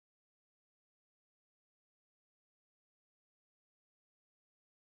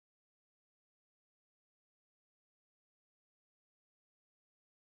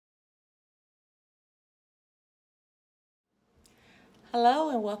Hello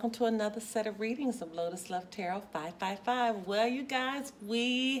and welcome to another set of readings of Lotus Love Tarot 555. Well, you guys,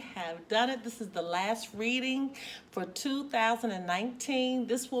 we have done it. This is the last reading for 2019.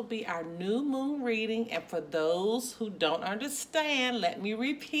 This will be our new moon reading. And for those who don't understand, let me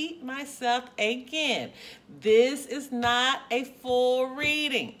repeat myself again. This is not a full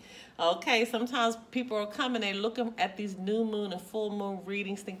reading. Okay, sometimes people are coming, they're looking at these new moon and full moon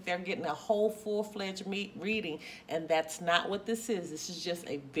readings, think they're getting a whole full-fledged reading, and that's not what this is. This is just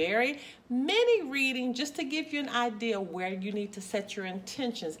a very mini reading just to give you an idea where you need to set your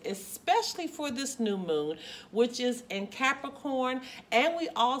intentions, especially for this new moon, which is in Capricorn. And we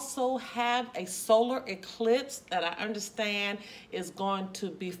also have a solar eclipse that I understand is going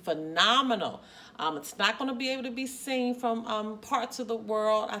to be phenomenal. It's not going to be able to be seen from parts of the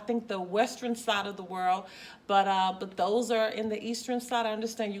world. I think the western side of the world, but those are in the eastern side. I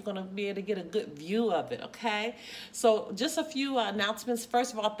understand you're going to be able to get a good view of it. Okay, so just a few announcements.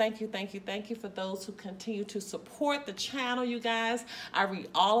 First of all, thank you for those who continue to support the channel. You guys, I read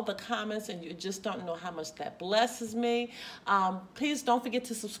all of the comments, and you just don't know how much that blesses me. Please don't forget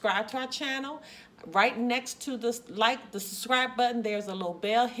to subscribe to our channel. Right next to the subscribe button, there's a little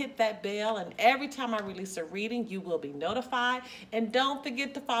bell. Hit that bell, and every time I release a reading, you will be notified. And don't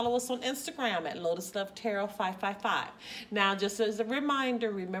forget to follow us on Instagram at Lotus Love Tarot 555. Now, just as a reminder,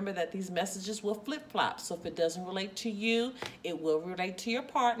 remember that these messages will flip-flop. So if it doesn't relate to you, it will relate to your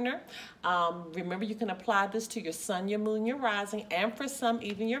partner. Remember, you can apply this to your sun, your moon, your rising, and for some,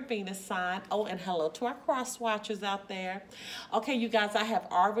 even your Venus sign. Oh, and hello to our cross watchers out there. Okay, you guys, I have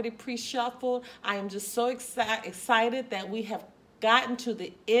already pre-shuffled. I am just so excited that we have gotten to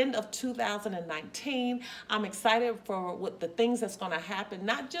the end of 2019. I'm excited for what the things that's going to happen,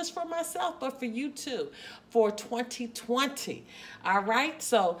 not just for myself, but for you too, for 2020. All right,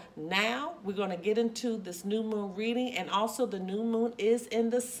 so now we're going to get into this new moon reading, and also the new moon is in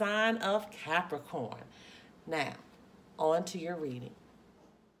the sign of Capricorn. Now, on to your reading.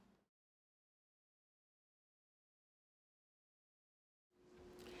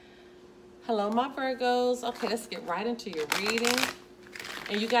 Hello, my Virgos. Okay, let's get right into your reading.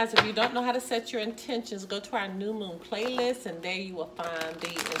 And you guys, if you don't know how to set your intentions, go to our new moon playlist, and there you will find the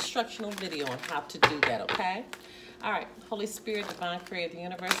instructional video on how to do that, okay? All right, Holy Spirit, Divine Creator, the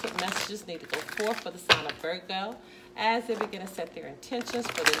universe, what messages need to go forth for the sign of Virgo as they begin to set their intentions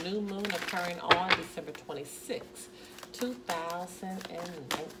for the new moon occurring on December 26,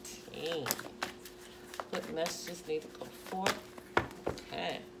 2019. What messages need to go forth?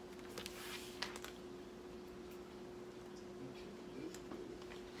 Okay.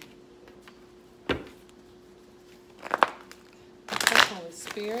 Holy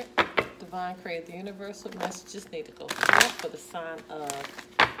Spirit, Divine Creator, the universe, what messages need to go forth for the sign of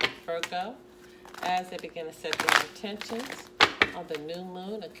Virgo as they begin to set their intentions on the new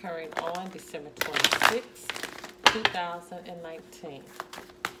moon occurring on December 26, 2019.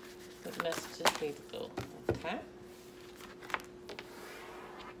 What messages need to go? Okay.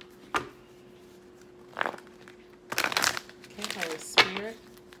 Okay, Holy Spirit,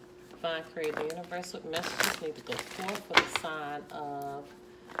 Divine Creator, the universe, what messages need to go forth for the sign of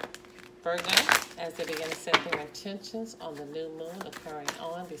Virgo as they begin to set their intentions on the new moon occurring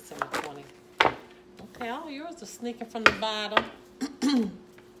on December 20. Okay, all yours are sneaking from the bottom.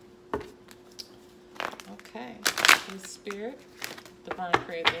 Okay, Holy Spirit, Divine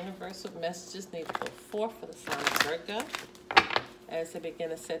Creator, the universe, what messages need to go forth for the sign of Virgo as they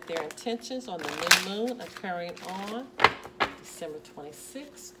begin to set their intentions on the new moon occurring on December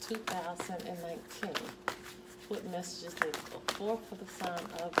 26, 2019. What messages need to go forth for the sign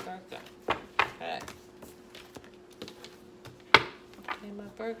of Virgo? Okay. Okay, my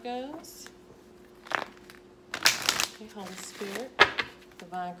Virgos. Okay, Holy Spirit,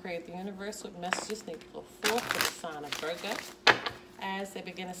 Divine Creator, the universe, what messages need to go forth for the sign of Virgo as they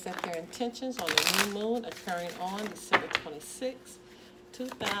begin to set their intentions on the new moon occurring on December 26,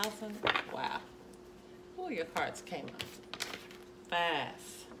 2000. Wow. Oh, your cards came up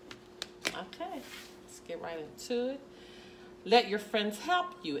fast. Okay, let's get right into it. Let your friends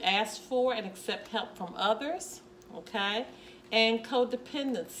help you. Ask for and accept help from others. Okay, and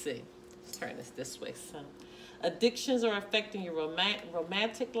codependency. Let's turn this way, son. Addictions are affecting your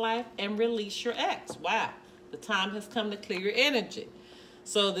romantic life, and release your ex. Wow, the time has come to clear your energy.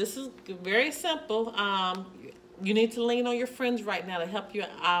 So this is very simple. You need to lean on your friends right now to help you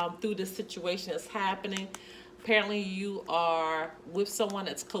through this situation that's happening. Apparently you are with someone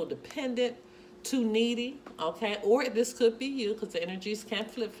that's codependent, too needy, okay? Or this could be you, because the energies can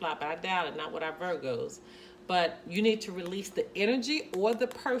flip-flop. I doubt it, not with our Virgos. But you need to release the energy or the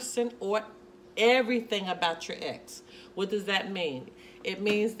person or everything about your ex. What does that mean? It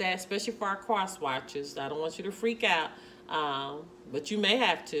means that, especially for our cross watchers, I don't want you to freak out, but you may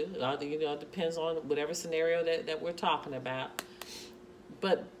have to. It depends on whatever scenario that we're talking about.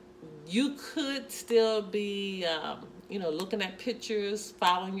 But you could still be, looking at pictures,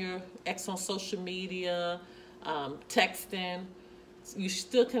 following your ex on social media, texting. You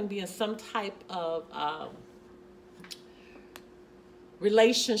still can be in some type of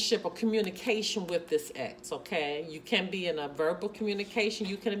relationship or communication with this ex, okay? You can be in a verbal communication.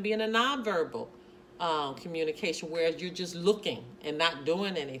 You can be in a nonverbal communication where you're just looking and not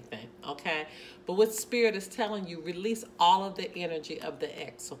doing anything, okay? But what Spirit is telling you, release all of the energy of the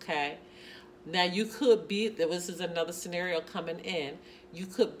ex, okay? Now, you could be, this is another scenario coming in, you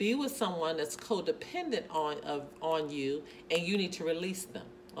could be with someone that's codependent on you, and you need to release them,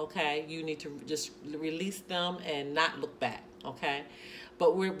 okay? You need to just release them and not look back, okay?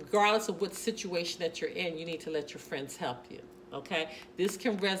 But regardless of what situation that you're in, you need to let your friends help you, okay? This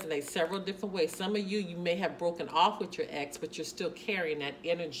can resonate several different ways. Some of you may have broken off with your ex, but you're still carrying that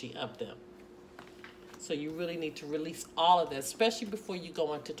energy of them. So you really need to release all of that, especially before you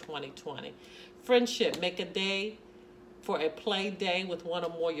go into 2020. Friendship, make a day for a play day with one or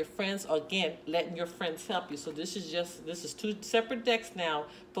more of your friends. Again, letting your friends help you. So this is two separate decks now,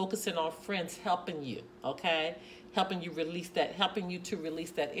 focusing on friends helping you, okay? Helping you to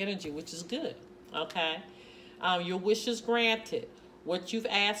release that energy, which is good, okay? Your wish is granted. What you've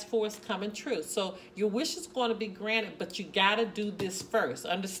asked for is coming true. So your wish is going to be granted, but you got to do this first.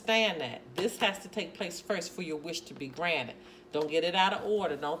 Understand that. This has to take place first for your wish to be granted. Don't get it out of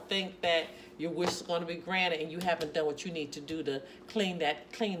order. Don't think that your wish is going to be granted and you haven't done what you need to do to clean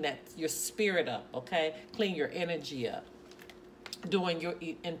your spirit up, okay? Clean your energy up. Doing your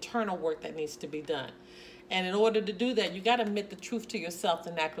internal work that needs to be done. And in order to do that, you got to admit the truth to yourself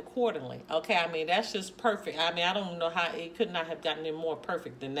and act accordingly. Okay, I mean, that's just perfect. I mean, I don't know how it could not have gotten any more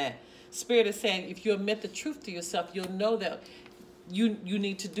perfect than that. Spirit is saying if you admit the truth to yourself, you'll know that you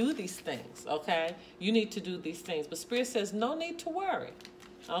need to do these things, okay? You need to do these things. But Spirit says no need to worry,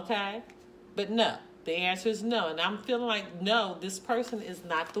 okay? But no, the answer is no. And I'm feeling like, no, this person is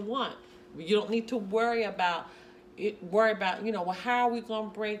not the one. You don't need to worry about, well, how are we going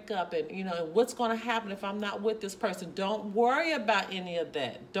to break up, and, and what's going to happen if I'm not with this person. Don't worry about any of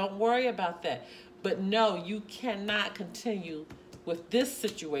that. Don't worry about that. But no, you cannot continue with this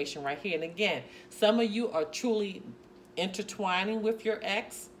situation right here. And again, some of you are truly intertwining with your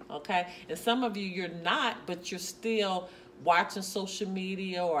ex, okay? And some of you, you're not, but you're still watching social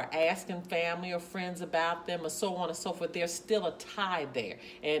media or asking family or friends about them or so on and so forth. There's still a tie there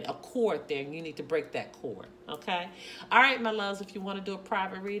and a cord there, and you need to break that cord, okay? All right, my loves, if you want to do a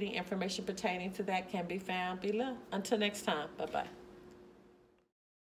private reading, information pertaining to that can be found below. Until next time, bye-bye.